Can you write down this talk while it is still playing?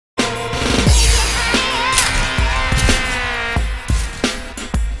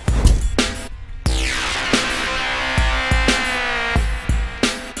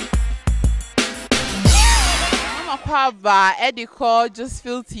AKWAABA Edico just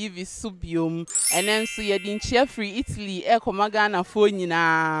feel TV subium and then so you didn't cheer free Italy Ghana phone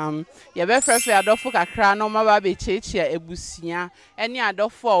ya be frefe adofo kakra no ma ba be cheche ebusia ene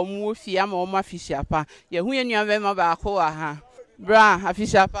adofo omu ofia ma omu afishiapa ye hu ye nua be ma ba ko wa ha bra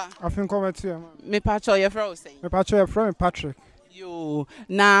afishiapa afin comment me pacho ye fra o say me pacho ye fra me Patrick yo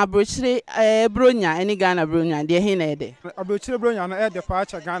na brochire bronya ene Ghana bronya de he na ede brochire bronya na ede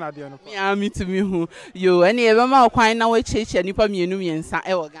pacha Ghana de no ya me to me hu yo ene ye be ma kwan na we cheche nipa mienu miensa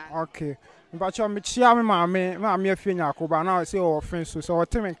e wo Ghana okay Mbacho mechia me maame afie AKWAABA na say o friend so o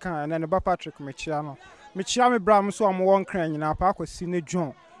temi kan na ne ba Patrick mechia no mechia me bra mo so o mo won kran nyina pa akwasi ne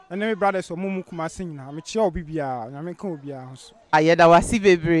John ene me brothers o mumu kuma se nyina mechia obi bia na me kan obi a so ayeda wasi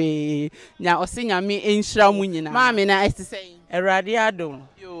bebre nya osinya me enhira mu nyina maame na say Erade adom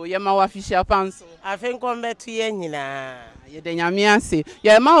yo ye ma wa fisha panso afen kombetu ye nyina ye de nyame ase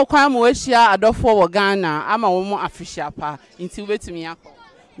ye ma okwan mo ahia adofo wo Ghana ama wo mo afisha pa nti wetumi akọ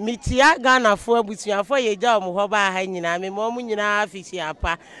mitia Ghana fo abusuafo ye ja mo ho ba ha nyina me mo mu nyina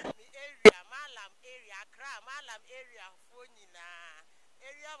afishiapa area malam area Accra malam area fo nyina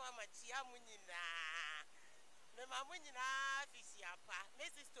area mama tia mu nyina me ma mu nyina afishiapa me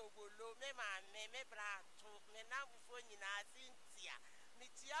sister ogolo me ma me bra to me na fo nyina Cynthia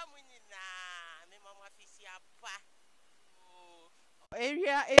mitia mu nyina me ma mu afishiapa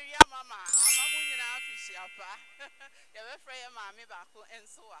area mama mu nyina afishiapa ye be frɛ ye maame ba ko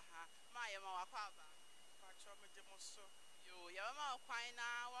enso wa ha ma ye ma AKWAABA pacho me de mo so yo ye ma kwan na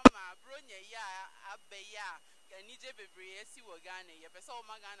wa ma bronya ya abeya ganije bebre esi wo Ghana ye pese o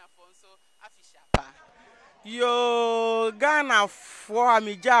ma Ghana fo nso afishiapa yo Ghana fo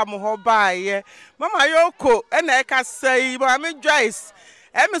amija mo ho baaye mama yoko ena e ka sai ba me Joyce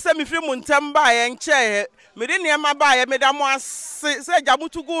e me se me firi mu ntem baaye nche me de niam baaye me da mo ase se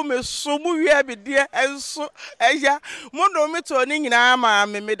jamutugu me so mu wie be de enso eya mo do me to ni nyina ma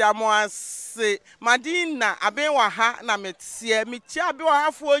me da mo ase madina aben wa ha na metie me tia aben wa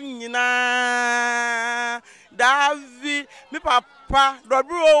ha fo nyina Davi mi papa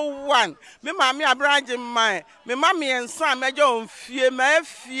W1 mi mami abranje man mi mami ensa mejo onfie ma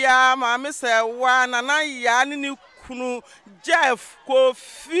afia ma mi se wa na ya ni kunu Jeff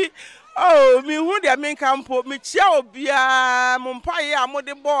Kofi oh mi hu de mi kampo mi chia obia mo mpaye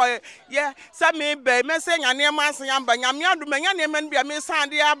amode boy ye se mi be me se nyane ma asen amba nyame adu me nyane ma bia mi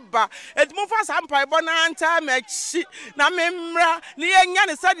sande aba edmu fa sampaye bo na anta ma chi na me mra ni ye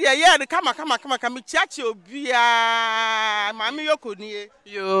nyane se de ye de kama mi chia chi obia ma mi yokoni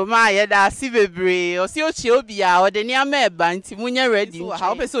yo ma ye da si bebre o si o chi obia o de ni ama eba nti munya ready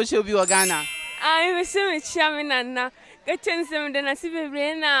how be so o chi obi o Ghana ai me se me chia me nana Kachensem de na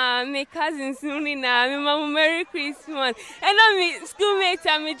sibebre na my cousins na my mama Merry Christmas. And me schoolmates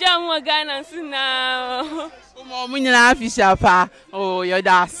and me jam wa Ghana na. Mo munyina afishiapa. Oh, you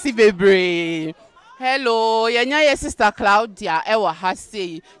da sibebre. Hello, yenya ye sister Claudia ewa ha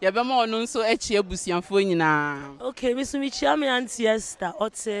say. Ye be ma onu nso echi ebusianfo nyina. Okay, me so me chia me auntie Esther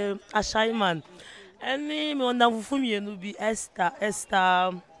ote Ashaiman. Eni me onda fufu mienu bi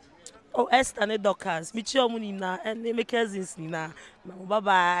Esther oh, Esther ne Dockers. Mi chia muni na and me cousins ni na. Bye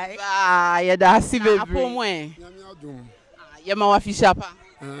bye. Bye. Ya da si bebre. Apo mo e. Ya ma wa fishapa.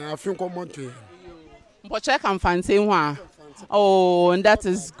 Afin komonte. Mpoche kan fanse ho a. Oh, and that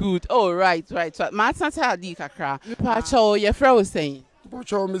is good. Oh, right. Ma tanta di kakra. Mi pa cho ye fra o saying.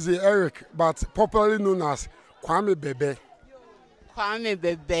 Pocho me say Eric, but popularly known as Kwame Bebe. Kwame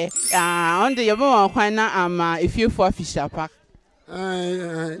Bebe. On the yabo kwan na ama if you for fishapa.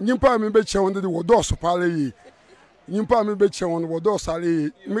 Nyimpa me be che won de wodo so pale yi nyimpa me be che won wodo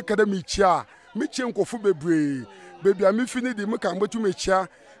sale me kada me chia me che nkofu bebre bebi a me fini di me kan betu me chia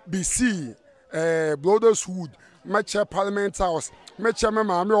BC Bloderswood me che Parliament House me che me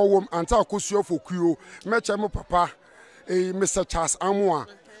ma me owom anta akosuo fokuo me che me papa Mr. Charles Amoa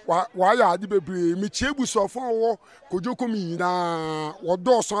wa ya adi bebre me che busofon wo kojoko mi na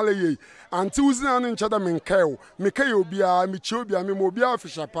wodo so ale yi anti uzina no nchada menkae me kai obia me che obia me mo obia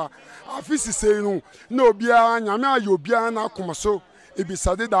afishapa afisi sei no na obia nyame aye obia na akomaso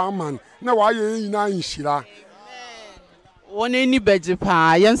ebisade da man na wa ye nyina nhira woni ni beje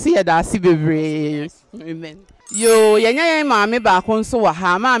pa yenso ye da si bebre amen yo yenya yen maame ba ko nso wa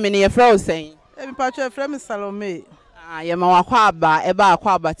ha maame ne ye fra o sen e mi pa cho fra me Salome ye ma AKWAABA eba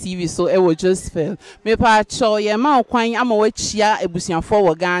AKWAABA TV so e wo just feel me pa cho ye ma kwan ama wa chia ebusianfo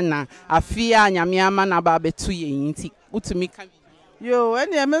wo Ghana afia nyame ama na ba betu ye nti utumi ka yo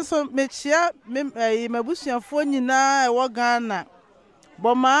ene me so me chia me mabusianfo nyina e wo Ghana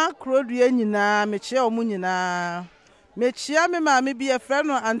boma krodua nyina me chia omu nyina me chia me ma me bi e frɛ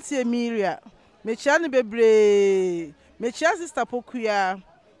no Auntie Emilia mekyia ne bebree mekyia sister Pokuya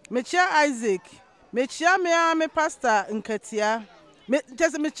mekyia Isaac mekyia me pastor Nkatia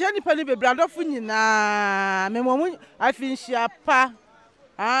just mekyia nipa ne bebree adɔfo nyinaa me momu afi nhyia pa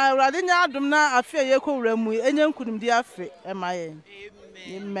awurade nya adom na afi ye kowura mu enye nkunimdi afi emaye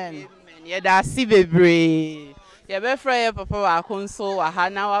amen yɛda ase bebree yɛbɛfrɛ yɛ papa baako nso wɔ ha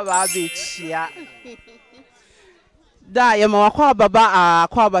na waba abɛkyia da yɛma wakɔ ababa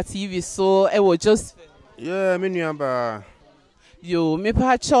AKWAABA TV so ɛwɔ Joseph yeah me nuaba yo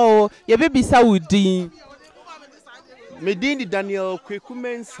mepa kyɛw yɛbɛbisa wo din me din di Daniel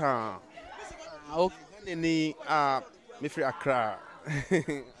Kwekumensa okay ni me free Accra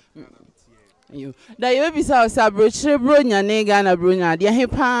yo da yɛbɛbisa wo sɛ abrokyire bronya ne Ghana bronya deɛ he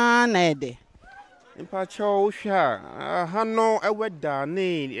paa na ɛde mpa kyɛw hwa ha no ɛwɛda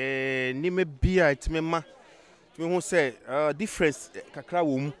ne ni me bia itime ma me hu sɛ difference kakra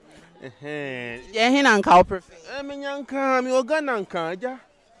wɔ mu deɛ he na nka wo prefer me nyanka me Ghana nka ja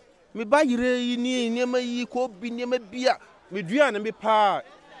me ba yire yi ni ma yi ko bi ni ma bia me dua na me pa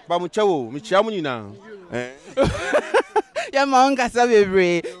ba mu kyɛw me kyia mu nyina yɛma wo nkasa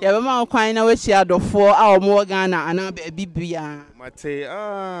bebree yɛbɛma wo kwan na woakyia adɔfoɔ a ɔmo wɔ Ghana anaa baabi bia mate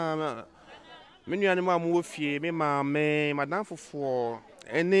me nuane mu a mo wɔ fie me maame madam fofoɔ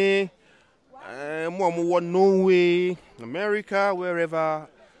ɛne mo a mo wɔ Norway America wherever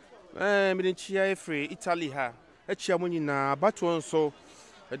me den chia free Italy ha achia mo nyinaa bato nso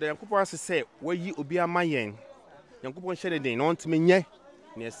ɛda Yankopɔn ase sɛ wayi obi ama yɛn Yankopɔn hyɛ ne den na ɔnteme nyɛ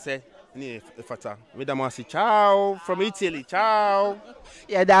ne ɛsɛ ne efata me da mo ase ciao from Italy ciao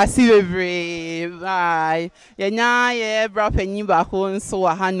yɛda ase bebree bye yɛnya yɛ bra panyin baako nso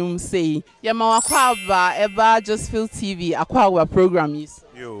wɔ hanom sei yɛma AKWAABA ɛba Joseph TV AKWAABA program yi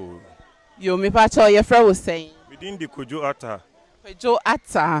yo mepa kyɛw yɛfrɛ wo sɛn within the Kojo Ata Kojo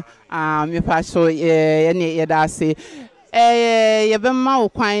Ata mepa kyɛw yɛne yɛda ase yɛbɛma wo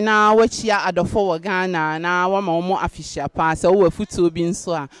kwan na wakyia adɔfo wɔ Ghana na wama wɔn afihyia pa sɛ wo afutuo bi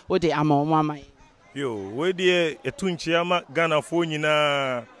nso a wo de ama wɔn ama yo we de etunchia ma Ghana fo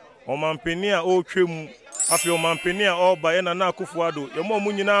nyina ɔmampani a ɔtwam afi ɔmampani a ɔba yɛ na Akufo-Addo yɛma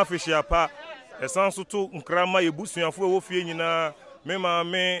mu nyina afihyia pa ɛsan so to nkrama yɛbusuafo wɔ fie nyina me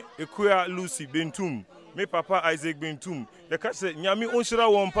maame Ekua Lucy Bentum me papa Isaac Bentum yɛka sɛ nyame onhyira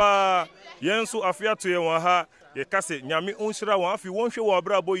wɔn pa yɛn so afiato yɛn wɔ ha yɛka sɛ nyame onhyira wɔn afi wɔn hwɛ wɔ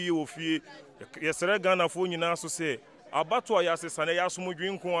abrabɔ yie wɔ fie yɛsrɛ Ghana fo nyina so sɛ abato a yɛasesa na yɛasomdwe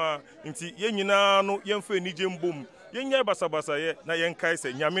nko a nti yɛn nyinaa no yɛmfa anigye mbom yɛnyɛ basabasayɛ na yɛnkae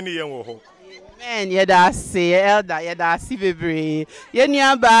sɛ nyame ne yɛn wɔ hɔ amen yɛda ase elda yɛda ase bebree yɛn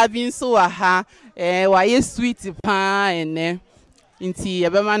nuabaa bi nso wɔ ha wayɛ sweet paa ɛnɛ nti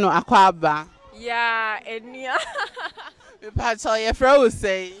yɛbɛma no AKWAABA ya enua mepa kyɛw yɛfrɛ wo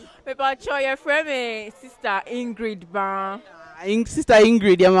sɛn mepa kyɛw yɛfrɛ me sister Ingrid ba sister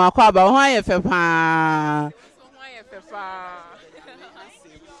Ingrid yɛma AKWAABA ho ayɛ fɛ paa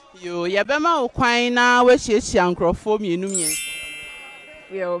yo yɛbɛma wo kwan na woahyiahyia nkurɔfoɔ mmienu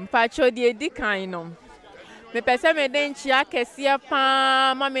yo mpakyɛw deɛ di kan no mepɛ sɛ mede nkyia kɛseɛ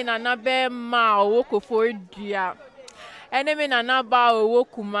paa ma me nana bɛma a ɔwɔ Koforidua ɛne me nana ba a ɔwɔ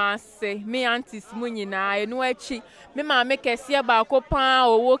Kumase me aunties mu nyinaa ɛno akyi me maame kɛseɛ baako paa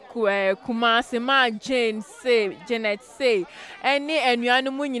ɔwɔ Kumase ma Janet say ɛne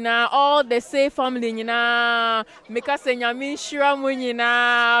anuanom mu nyinaa all the say family nyinaa meka sɛ nyame nhyira mu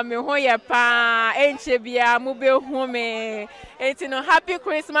nyinaa me ho yɛ paa ɛnkyɛ bia mobɛhu me enti no happy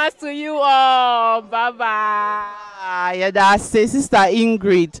Christmas to you all bye bye yɛda ase sister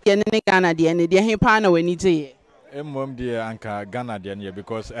Ingrid yɛne ne Ghana deɛ ne deɛ he paa na w'ani gye Mom dear Anka Ghana dear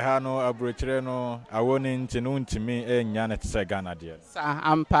because I have no abrochre no I won't into me and Yanet say Ghana dear.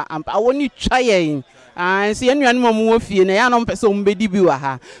 Ampa I want you trying and see anyone more fee and I don't person be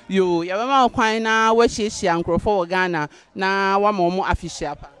ha. You Yama Quina, what she uncle for Ghana now one more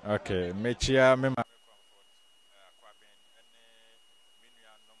official. Okay, Mechia Mema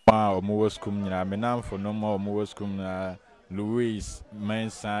or Mowascum, Menam for no more Mowascum, Louis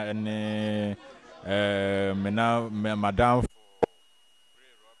Mensa and Madame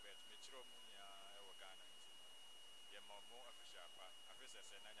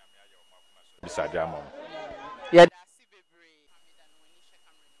beside your mom. Yeah,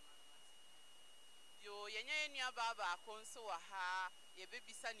 Baba, Conso, ha, your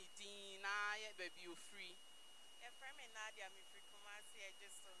baby Sunny Dina, your baby, you free. Your friend Nadia, me free Kumasi,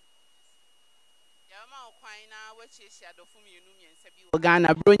 just so. Yama Quina, what she shadow from you, and Sabi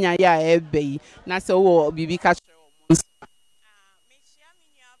Ghana, Brunya, ya, ebay, Naso, Bibi Castro. Victoria,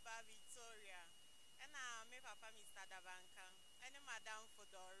 and me papa Mr. Dabanka, and Madame for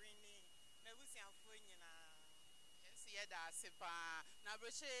Dorini, me was na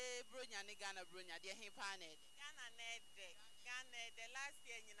broche bronya ne Ghana bronya de he pa na de Ghana na de last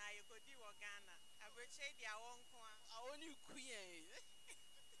year nyina yekodi wo Ghana abroche dia wonko a oni kuyen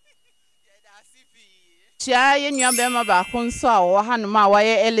ya da sifi chia ye nua bema ba ko nso a wo ha no ma wa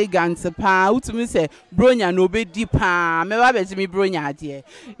ye elegant pa utumi se bronya no obedi pa me ba be mi bronya de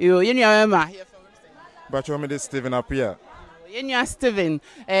yo ye nua bema but you me Steven Apia ye nua Steven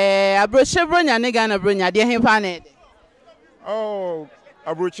abroche bronya ne Ghana bronya de he pa na de oh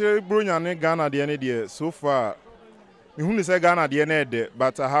abroche bronya ne Ghana de ne de so far me hu ni say Ghana de ne de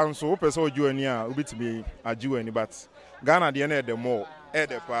but ha nso wo pese oju ani a obitimi ajiu ani but Ghana de ne de more e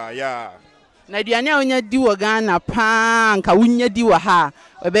de pa ya na aduane a onya di wo Ghana pa nka wonya di wo ha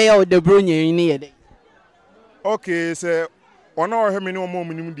ebe ya o de bronya ni ye de okay say ona o he me ni o mo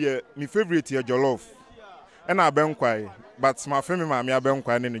nim de mi favorite ye jollof e na abenkwai but my family ma me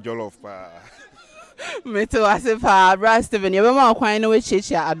abenkwai ne jollof pa meto asefa bra Steven ye be ma kwan na we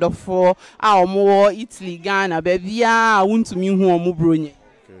chechia adofo a omo Italy Ghana ba bia wontumi hu omo bronya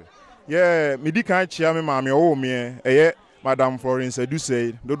okay yeah me di kan chia me ma me o me eye Madam Florence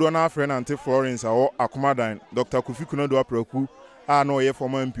Edusei, dodo na friend Auntie Florence or AKWAABA, Dr. Kofi Kunodo Apreku, no ye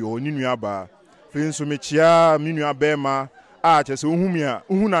former MP or Ninuaba. Fin so me chia, Minua Bema, chese uhumia,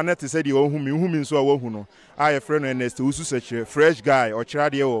 uhuna net said you whom so a wohuno. I a friend Ernest Usu such a fresh guy or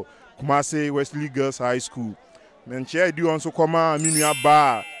Chadio, Kumase Wesley Girls High School. Then chair do also come Minua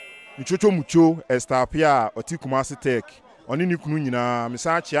Ba, Michocho Mucho, Estapia, or Tikumase Tech. Oni ni kunu nyina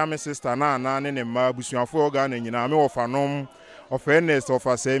misa chia me sister na ne ma busuafo Ghana nyina me ofanom of Ernest of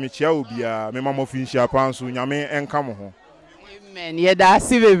asay me chia obia me mama finhia panso nyame enka mo ho amen ye da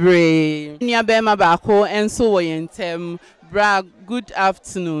si bebre nia be ma ba ko enso wo yentem bra good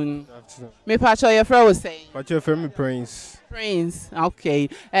afternoon me pa cho ye fra wo say pa cho fra me Prince okay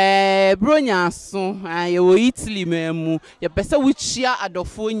bronya so ye wo Italy memu ye pese wo chia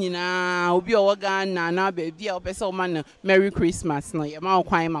adofo nyina obi o Ghana na ba bia o pese o man Merry Christmas no ye ma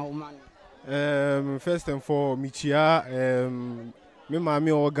kwan ma o man first and for me chia me ma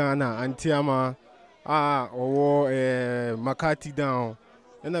me o Ghana antiama owo Makati down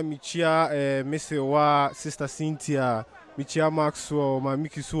na me chia mesewa sister Cynthia me chia Maxwell ma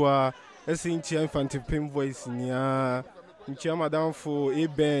Mikisuwa Cynthia infantile pim voice nia Mchia Madam for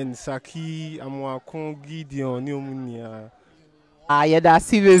Eben, Saki, Amwakon, Gideon, Neomunia. Yada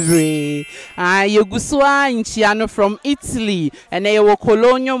Sivevre. Yoguswa Inchiano from Italy, and they were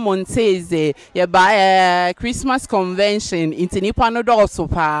Colonial Montese, by Christmas convention in Tinipano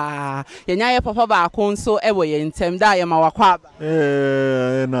Dorsopa. Yanya Papa Baconso, Ewe, in Temda, Yamakwaba.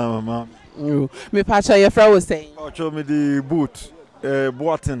 No, ma'am. Me Pacha, your friend was saying. Show me the boot,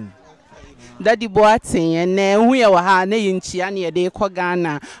 Boatin. Daddy Boatin and we are ha na yinchia na de kwa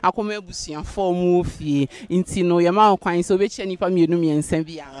Ghana akoma abusuafo mu ofie nti no ye ma kwan so be chia nipa mienu miensa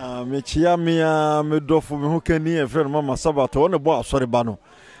bia me chia me a me dofo me ho kani e frɛ no mama sabato ne bo asɔre ba no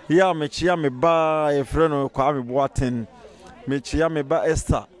ya me chia me ba e frɛ no kwa me Boatin me chia me ba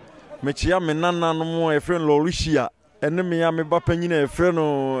Esther me chia me nana no mo e frɛ no Lorishia ene me ya me ba panyina e frɛ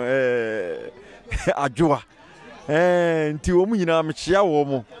no Adwoa nti wo mu nyina me chia wo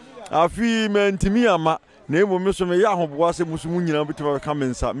mo afi mentimi ama na emo me so me ya hoboa se musumu nyina bitima ka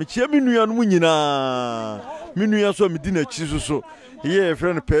mensa me chia me nua no mu nyina me nua so me di na chi so ye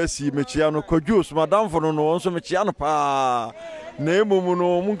friend Percy me chia no Kwadwos madam fo no so me chia no pa na emo mu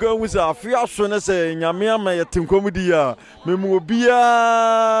no mu kan wusa afi aso ne se nyame ama ye tinkom di ya me mu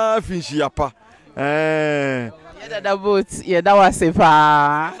obia finhia pa Yada boat yada wase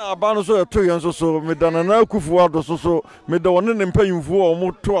pa na aba no so to yen so me dana na kufu ado so me da woni ne mpanyimfu o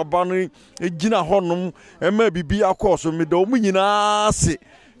mo to aba no egina honom e ma bibi akoso me da o mu nyina ase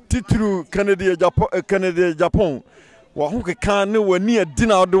titru Canada Japan wa ho keka ne wani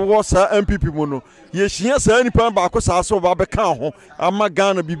adina ode wo sa MPP mu no ye hia sa nipa ba akosa so ba be kan ho ama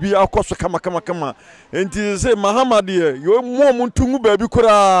Ghana bibi akoso kama enti se Muhammad ye yo mo ntungu ba bi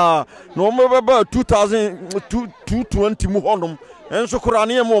kura no mo beba 2020 mu honom enso kura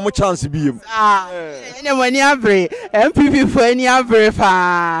ne mo chance biem ene wani abre MPP fo ani abre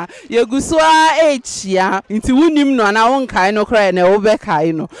fa yegusua echia nti wunim no na won kai no kura na wo be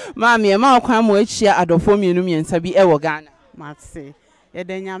kai no ma me ma kwan mo echia adofo mienu miensa bi e wo Ghana matse ye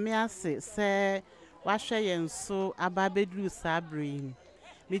de nyame ase se wahwe yenso ababedru sabrin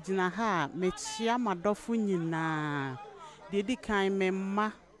mejina ha mechia madofo nyina dedi kan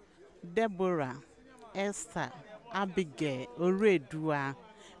memma Deborah Esther Abigail Oredua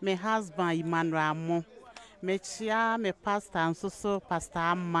my husband Emmanuel Mo mechia me pastor nso pastor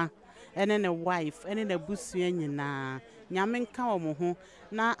Amma ene ne wife ene ne busua nyina nyame nka wo ho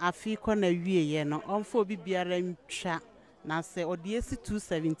na afi kɔ na wie ye no onfo bibiara ntwa na sɛ ɔde esi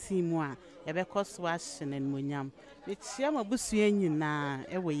 217 mu a yɛbɛkɔ so ahyɛ n'animuonyam mekyia ma busua nyinaa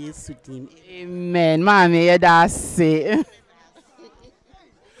ɛwɔ Yesu dim. Amen. Maame yɛda ase.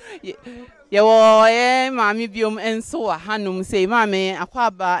 Yɛwɔ maame biom nso wɔ hanom sɛ maame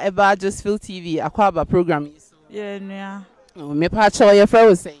AKWAABA ɛba Josephine TV AKWAABA program yi so. Nua. Mepa kyɛw yɛfrɛ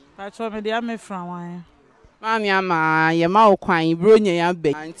wo sɛn? Pa kyɛw me dia me fra wan. Maame ama yɛma wo kwan bro nya ya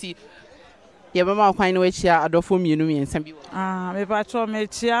bɛ. Nti yɛbɛma wo kwan na wakyia adɔfo mmienu mmiɛnsa bi wɔ. Me pa kyɛw me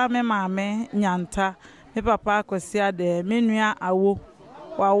kyia me maame Nyanta. Me papa akosia de me nua awo.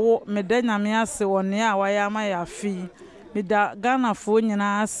 Wawo me da nyame ase wɔ ne a wayɛ ama yafi. Me da Ghana fo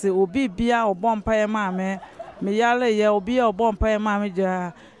nyina ase obi bia obɔ mpae maame. Me yale ye obi a obɔ mpae maame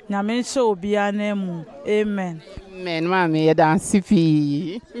gya. Nyame nhyɛ obi ana mu. Amen. Amen. Maame yɛda ase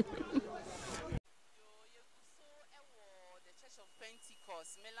pii.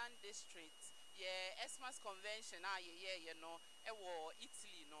 Convention you know ewo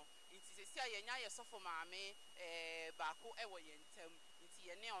Italy no nti se sia yenya yesofo maame baako ewo yentem nti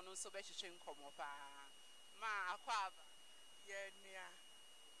ye ne ono so be hwehwe nkomo pa ma AKWAABA ye nua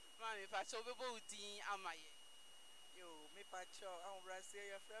ma me pa cho bebo udin amaye yo me pa cho awrase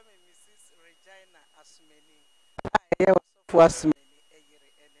ye fra me Mrs. Regina Asumani ye wasofo Asumani eyire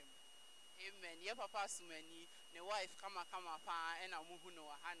enem. Amen. Ye papa Asumani ne wife kama pa ena muhu no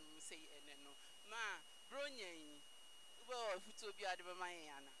hanum sei ene no ma bronyen ube ofuto bi ade be man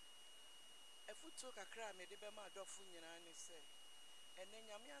yana efuto kakra me de be ma adofo nyina ne se ene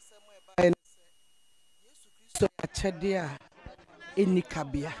nyame asem e ba ne se Yesu Kristo ya chede a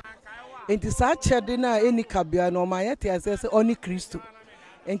enikabia enti sa chede na enikabia no ma yete ase oni Kristo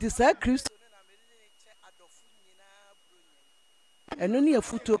enti sa Kristo ne na me de che adofo nyina bronyen eno ne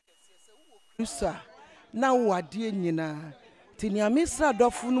efuto se wo Kristo na wo ade nyina ti nyame sra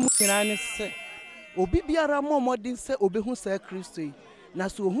adofo no nyina ne se obi biara momodin se obehu sa Kristo yi na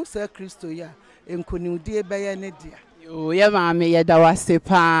so ohu sa Kristo ya enkonimdie beye ne dia yo ye maame ye da wase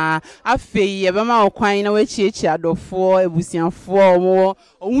pa afei ye be ma okwan na wachiechi adofo ebusiafo omo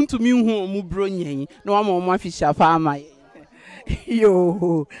ohuntumi hu omu bronyen na wa ma omo afisha pa ama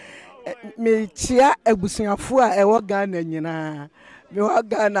yo me chia ebusiafo a ewo Ghana nyina me wa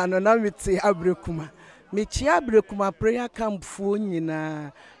Ghana no na meti abrekuma me chia abrekuma prayer camp fo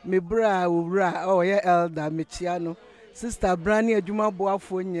nyina me bra owura oye elder me chia no sister Brani adwuma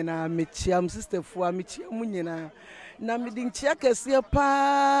boafo nyina me chia sister fo me chia mu nyina na me din chia kese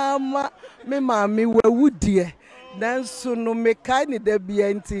pa ma me maame wawudie nanso no me kai ne da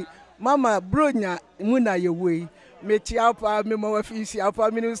bia nti mama bronya mu na yewoi me chia pa me ma wafisi apa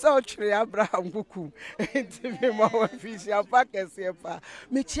me so twere Abraham kuku nti me ma wafisi apa kese pa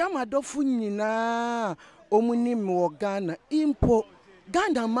me chia madofo nyina omuni me wo Ghana impo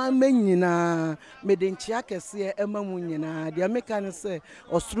Ganda ma nyina me de nchia kese ema mu nyina de meka ne se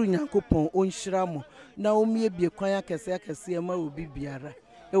osuru Nyankopon onhyira mo na omie bie kwan kese ema obi biara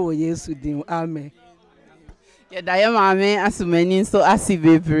ewo Yesu din amen. Ye da ye maame Asumani so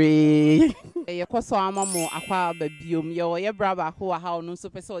asibebre ye koso amamo AKWAABA biom ye wo ye bra ba ko wa ha no so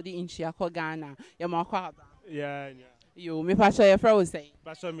pese odi nchia ko Ghana ye ma AKWAABA yo me pa cho ye fra wo sei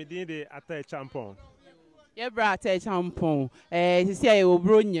pa cho me din de ata champon ye bra ata champon sisi ye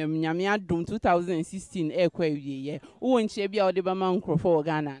obro nyame adom 2016 ekwa wie ye wo nchia bia odi ba ma nkrofo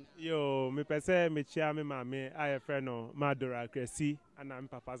Ghana yo me pese me chia me maame aye frɛ no Madora Kresi ana me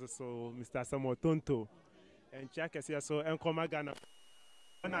papa so Mr. Samuel Tonto and check us here so and come Ghana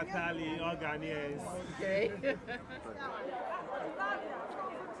Natalie all Ghanaians. Okay.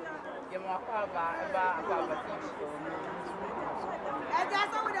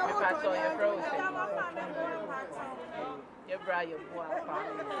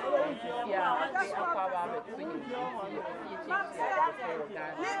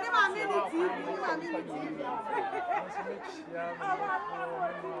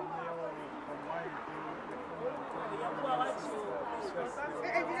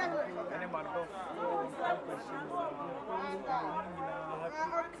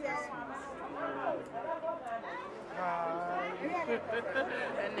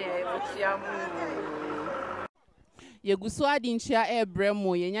 Yeguso adinchia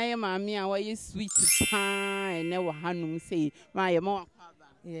ebremo yenya ye maame a waye sweet pa ene wo hanum sei ma ye ma AKWAABA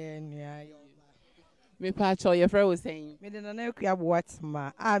ye nua yo me pa cho ye frɛ wo sei me de na akua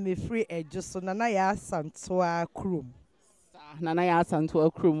boatma a me free edwo so na ya asanto akrom na ya asanto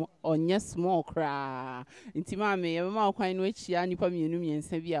akrom onye small kra nti maame ye ma kwan no achia nipa mienu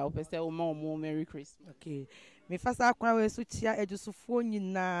miensa bi a opese wo ma wo Merry Christmas. Okay, me fasa kwa we so chia edusufo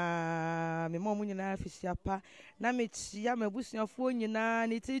nyina me mom nyina afisia pa na me chia mabusuafo nyina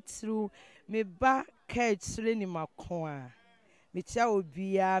ne titru me ba kechre ni mako a me chia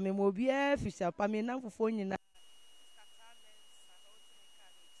obia me mo obia afisia pa me namfofo nyina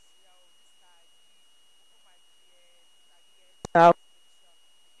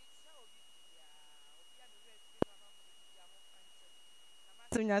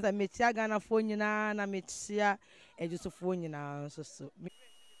Sinyasa mechia Ghana fo nyina na mechia ejusofo nyina so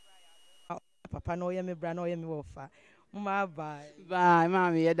papa no ye me bra no ye me wofa mma bye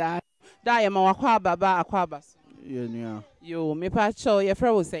mama ye da ye ma wakwa baba AKWAABA ye nua yo me pa cho ye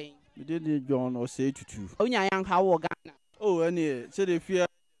fra wo sen me dey John o say tutu onya yanka wo Ghana ene se de fia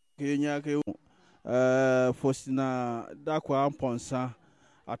kenya ke Fosina dakwa amponsa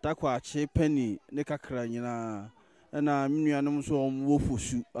atakwa ache penny ne kakra nyina na minuanom so wo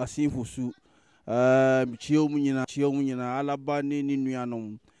fosu asin fosu chie omu nyina alaba ne ni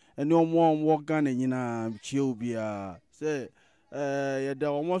nuanom ene omo Ghana nyina chie obia se ye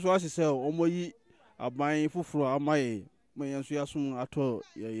da omo so asese omo yi aban foforo amaye mayenso yasum ato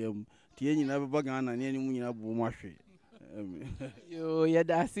yeyam tie nyina beba Ghana ne ni mu nyina bo mo ahwe yo ye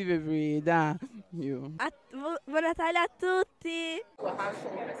da si bebre da yo buon Natale a tutti.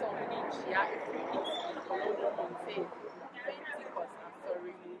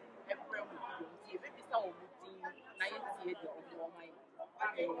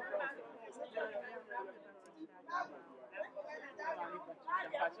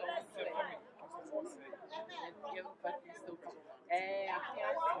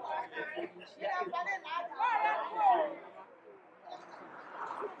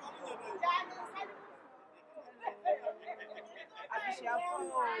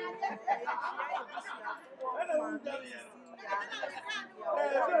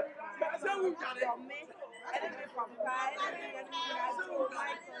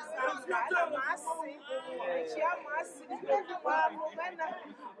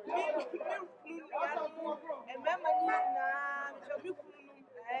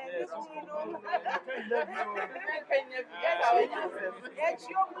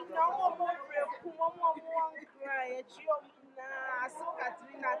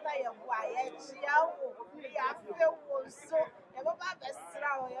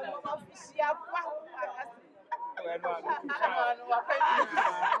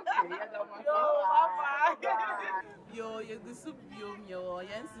 Yo, you go soup yo,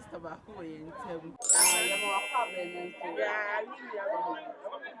 your sister ba ko yen tem. You know AKWAABA men so. Yeah,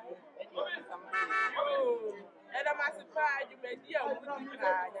 and I'm as surprised you may dear with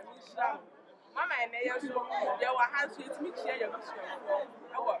Mama and they so there were hands with me share your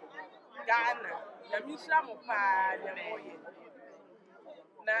Ghana, the Misha Mopa,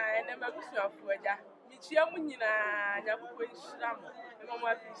 na and I'm a bishop for ya. Michia Munina, Yaku Sham, and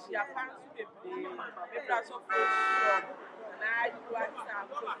Mamma Fishia Pants with the brass of fish. Now you are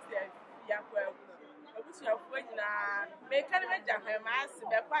some Yaku. I wish you are going now. Make an image of her mass,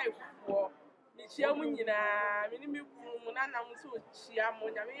 the pipe for Michia Munina, Minimi Munana Musu,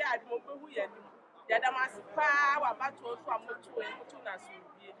 Chiamonia, we had Mobu. Yadamas power, but also a motor and Tunas.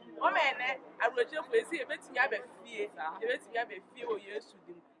 Oh, man, I wrote you for a bit to have a fear, or yes to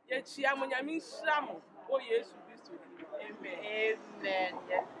them. Yet Chiamonia means Shamo, or yes to be to them. Amen.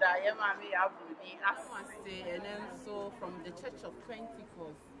 Yes, I am a say, and then so from the Church of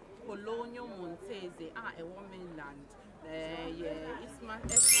Pentecost, Colonial Montese, a woman land. Isma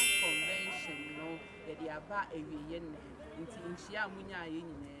convention, you know, they are about a year in Chiamunia.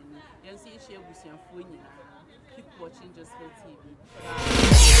 You see, she was your phone. Keep watching Just for TV.